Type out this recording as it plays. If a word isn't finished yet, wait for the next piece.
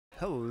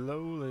Hello,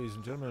 ladies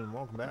and gentlemen, and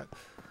welcome back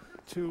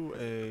to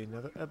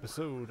another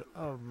episode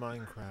of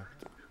Minecraft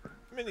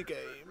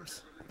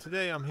Minigames.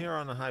 Today I'm here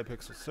on the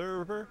Hypixel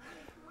Server,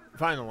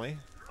 finally,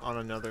 on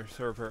another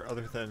server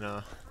other than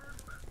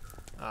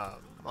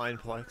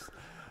Mineplex.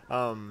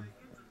 And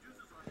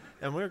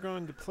we're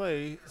going to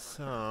play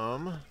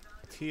some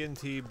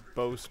TNT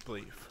Bow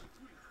Spleef.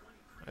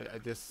 I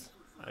just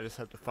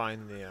have to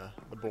find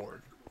the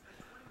board.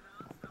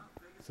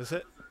 Is this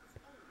it?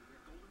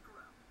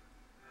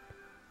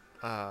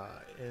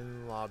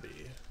 In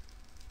lobby.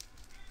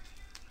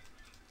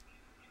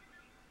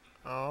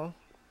 Oh.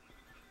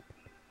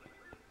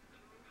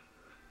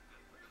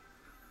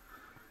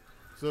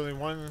 There's only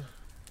one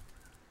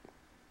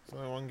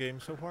game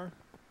so far?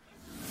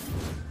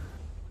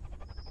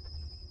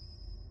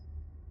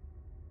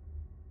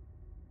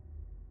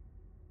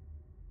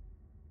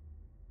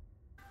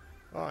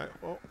 Alright,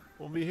 well,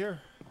 we'll be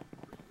here.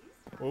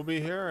 We'll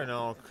be here and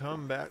I'll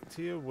come back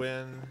to you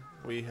when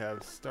we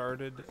have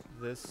started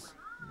this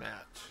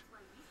match.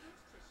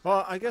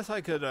 Well, I guess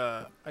I could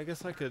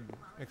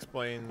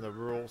explain the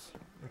rules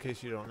in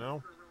case you don't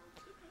know.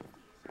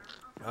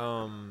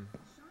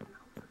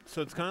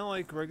 So it's kind of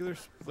like regular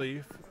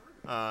Spleef,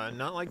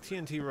 not like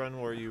TNT Run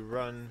where you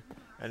run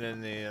and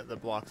then the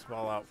blocks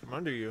fall out from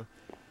under you,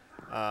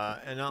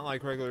 and not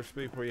like regular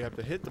Spleef where you have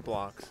to hit the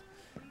blocks.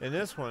 In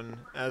this one,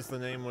 as the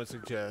name would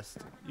suggest,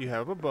 you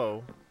have a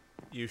bow,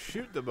 you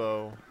shoot the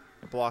bow,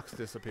 blocks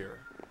disappear.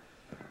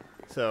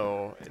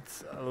 So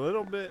it's a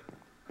little bit,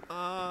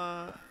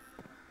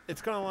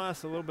 it's gonna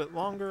last a little bit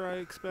longer, I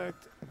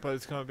expect, but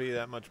it's gonna be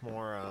that much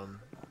more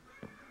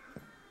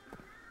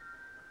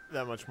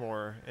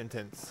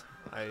intense,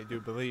 I do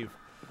believe.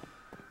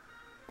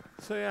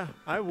 So yeah,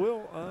 I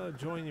will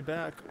join you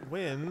back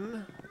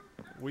when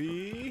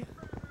we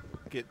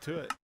get to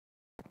it.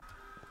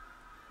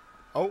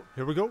 Oh,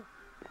 here we go.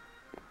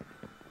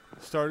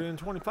 Starting in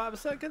 25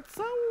 seconds.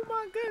 Oh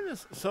my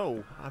goodness.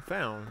 So I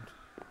found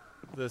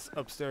this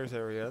upstairs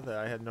area that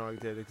I had no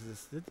idea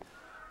existed.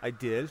 I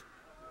did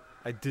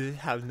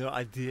have no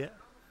idea.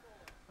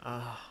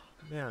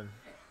 Man.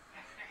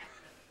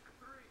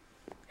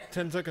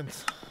 10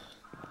 seconds.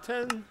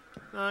 10,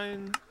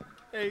 9,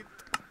 8,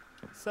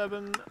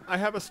 7. I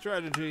have a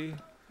strategy.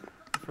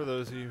 For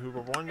those of you who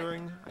were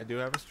wondering, I do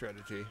have a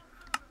strategy.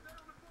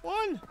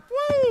 1.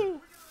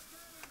 Woo!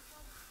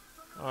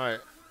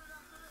 Alright.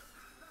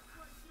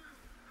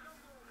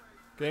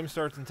 Game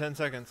starts in 10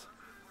 seconds.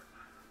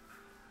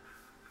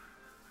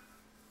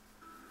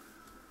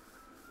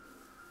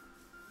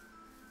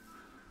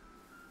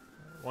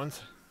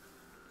 Once.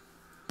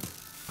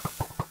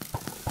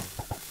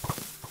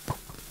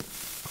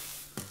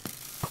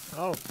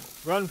 Oh,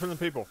 run from the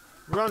people.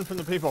 Run from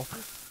the people.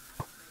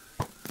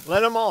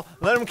 Let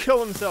them kill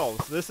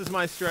themselves. This is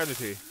my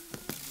strategy.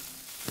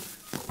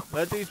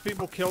 Let these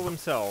people kill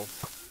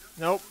themselves.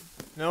 Nope.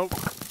 Nope.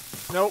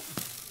 Nope.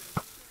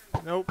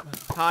 Nope.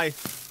 Hi.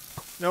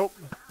 Nope.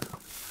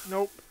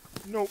 Nope.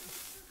 Nope.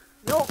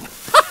 Nope.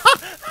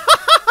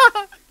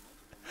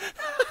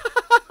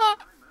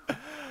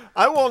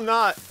 I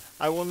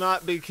will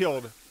not be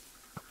killed.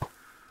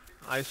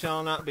 I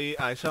shall not be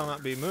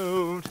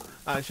moved.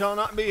 I shall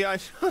not be,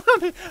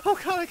 oh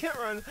god, I can't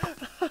run.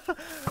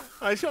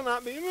 I shall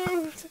not be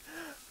moved.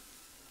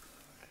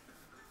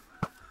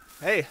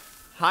 Hey,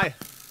 hi.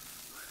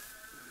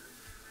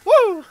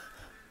 Woo!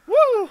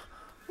 Woo!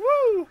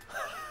 Woo!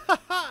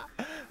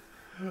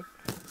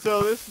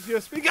 So this is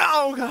just me.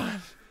 Oh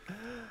gosh!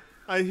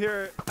 I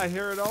hear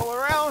it all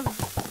around.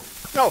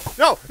 No!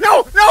 No!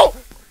 No! No!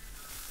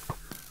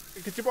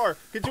 Get your bar!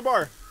 Get your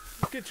bar!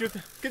 Get your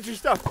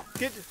stuff!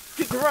 Get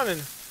to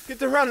running! Get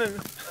to running!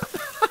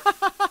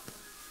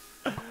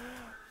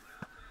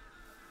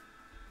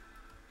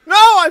 No!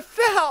 I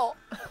fell!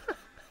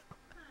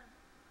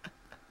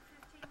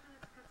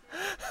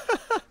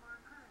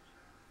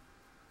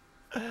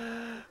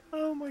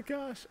 Oh my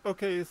gosh.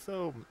 Okay,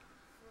 so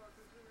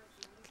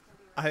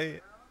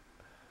I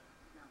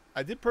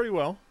did pretty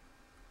well,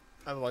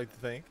 I would like to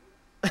think.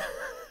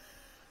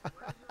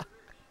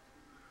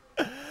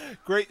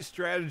 Great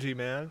strategy,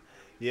 man.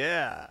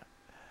 Yeah.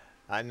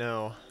 I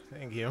know.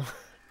 Thank you.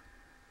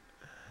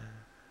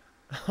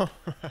 Alright.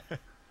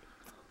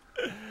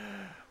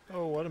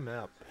 Oh, what a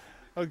map.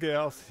 Okay,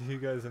 I'll see you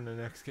guys in the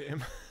next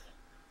game.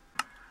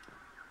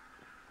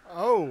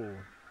 Oh.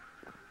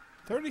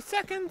 30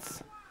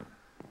 seconds?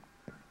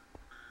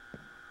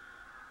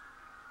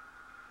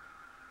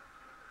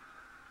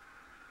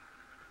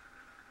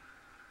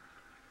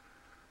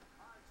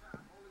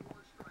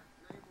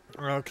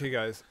 Okay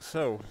guys,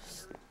 so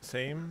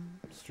same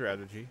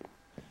strategy.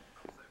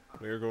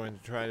 We're going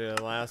to try to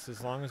last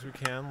as long as we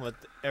can, let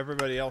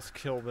everybody else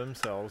kill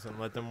themselves and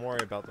let them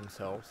worry about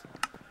themselves.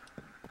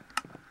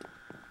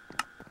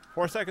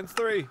 4 seconds,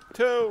 3,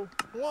 2,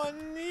 1,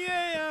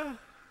 yeah!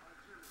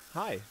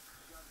 Hi.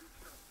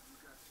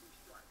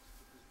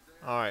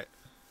 Alright.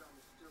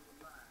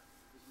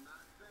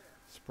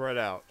 Spread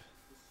out.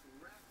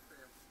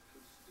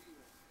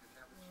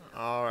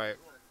 Alright.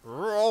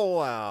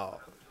 Roll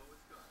out.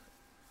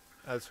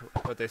 That's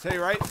what they say,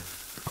 right?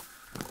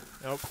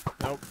 Nope.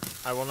 Nope.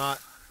 I will not.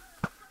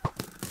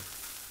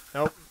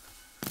 Nope.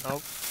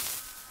 Nope.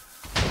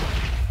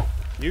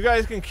 You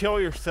guys can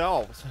kill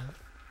yourselves.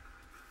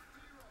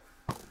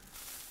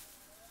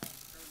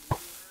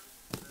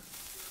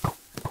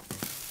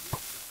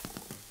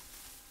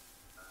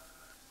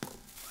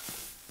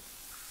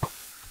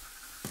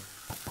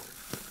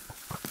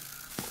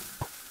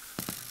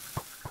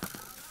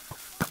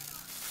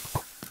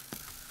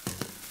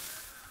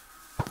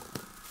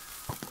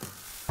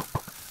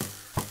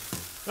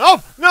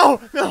 Oh,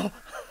 no, no.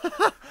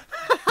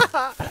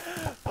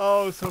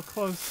 Oh, so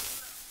close.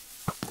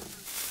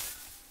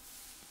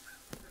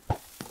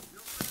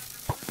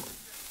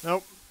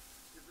 Nope.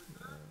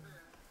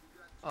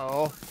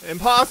 Oh,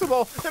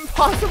 impossible,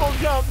 impossible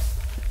jumps.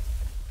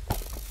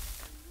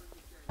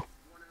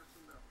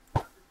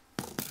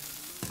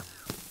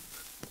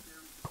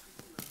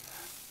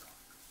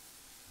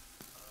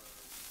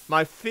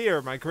 My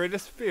fear, my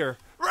greatest fear,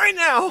 right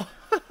now,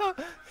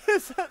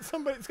 is that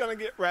somebody's gonna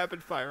get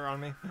rapid fire on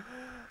me.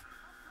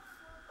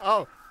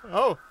 Oh,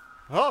 oh,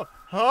 oh,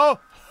 oh,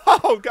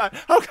 oh God,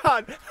 oh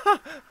God.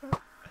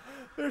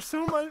 There's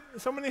so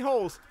many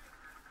holes.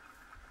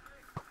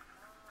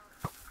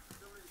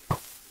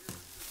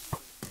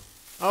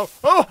 Oh,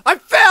 oh, I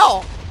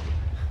fell!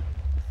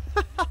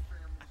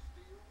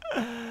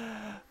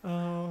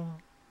 Oh.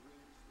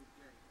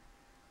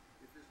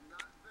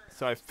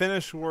 So I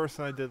finished worse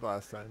than I did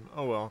last time.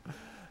 Oh well.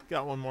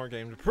 Got one more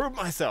game to prove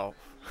myself.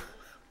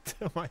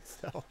 To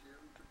myself.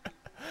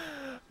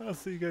 I'll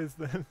see you guys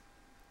then.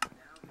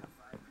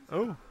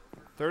 Oh,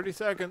 30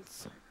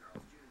 seconds.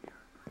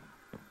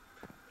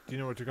 Do you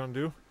know what you're gonna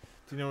do?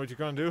 Do you know what you're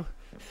gonna do?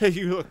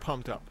 You look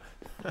pumped up.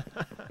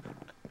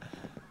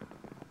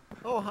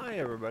 Oh, hi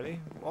everybody.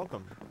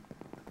 Welcome.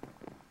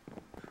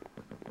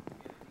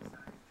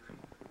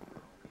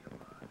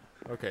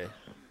 Okay.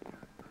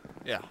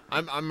 Yeah,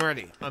 I'm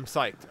ready. I'm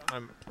psyched.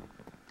 I'm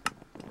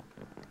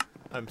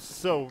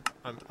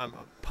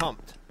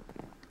pumped.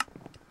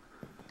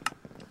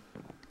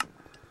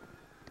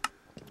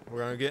 We're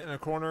gonna get in a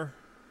corner.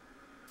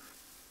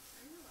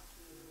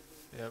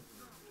 Yep.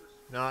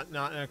 Not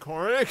in a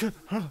corner.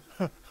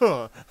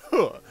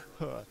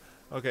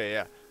 Okay,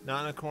 yeah.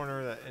 Not in a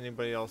corner that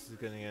anybody else is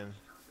getting in.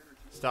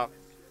 Stop.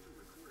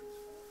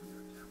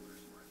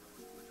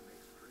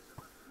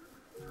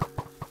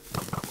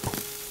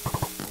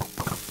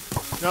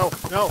 No,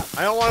 no,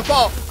 I don't want to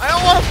fall. I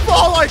don't want to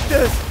fall like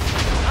this.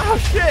 Oh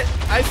shit!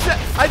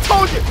 I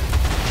told you.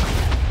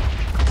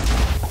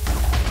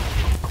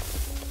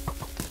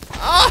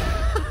 Ah!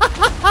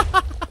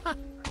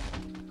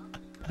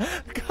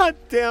 God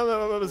damn it!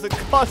 It was a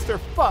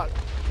clusterfuck.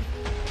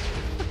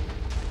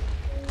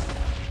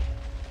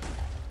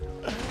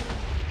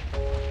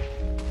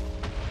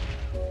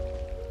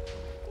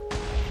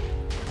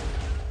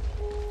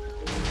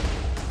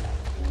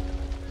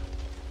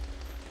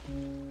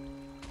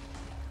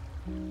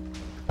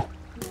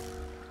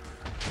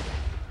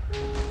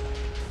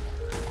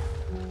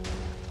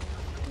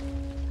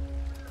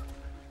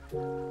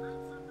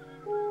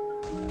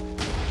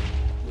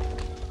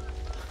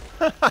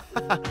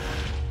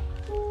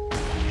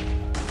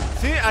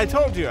 See, I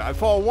told you, I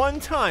fall one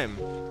time,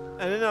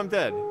 and then I'm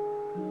dead.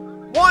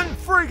 One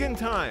freaking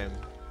time!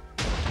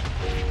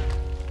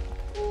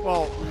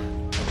 Well,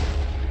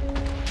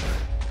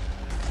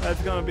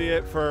 that's gonna be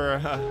it for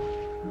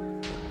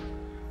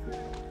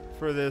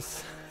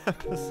this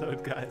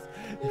episode, guys.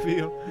 If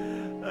you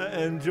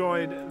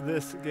enjoyed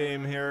this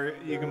game here,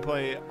 you can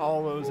play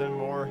all those and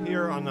more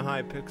here on the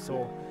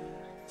Hypixel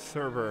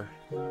Server.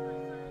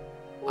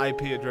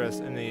 IP address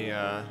in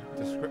the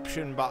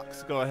description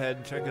box. Go ahead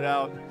and check it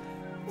out.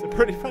 It's a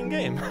pretty fun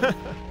game.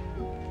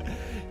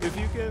 If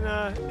you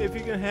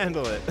can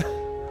handle it.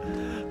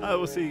 I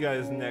will see you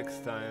guys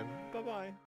next time.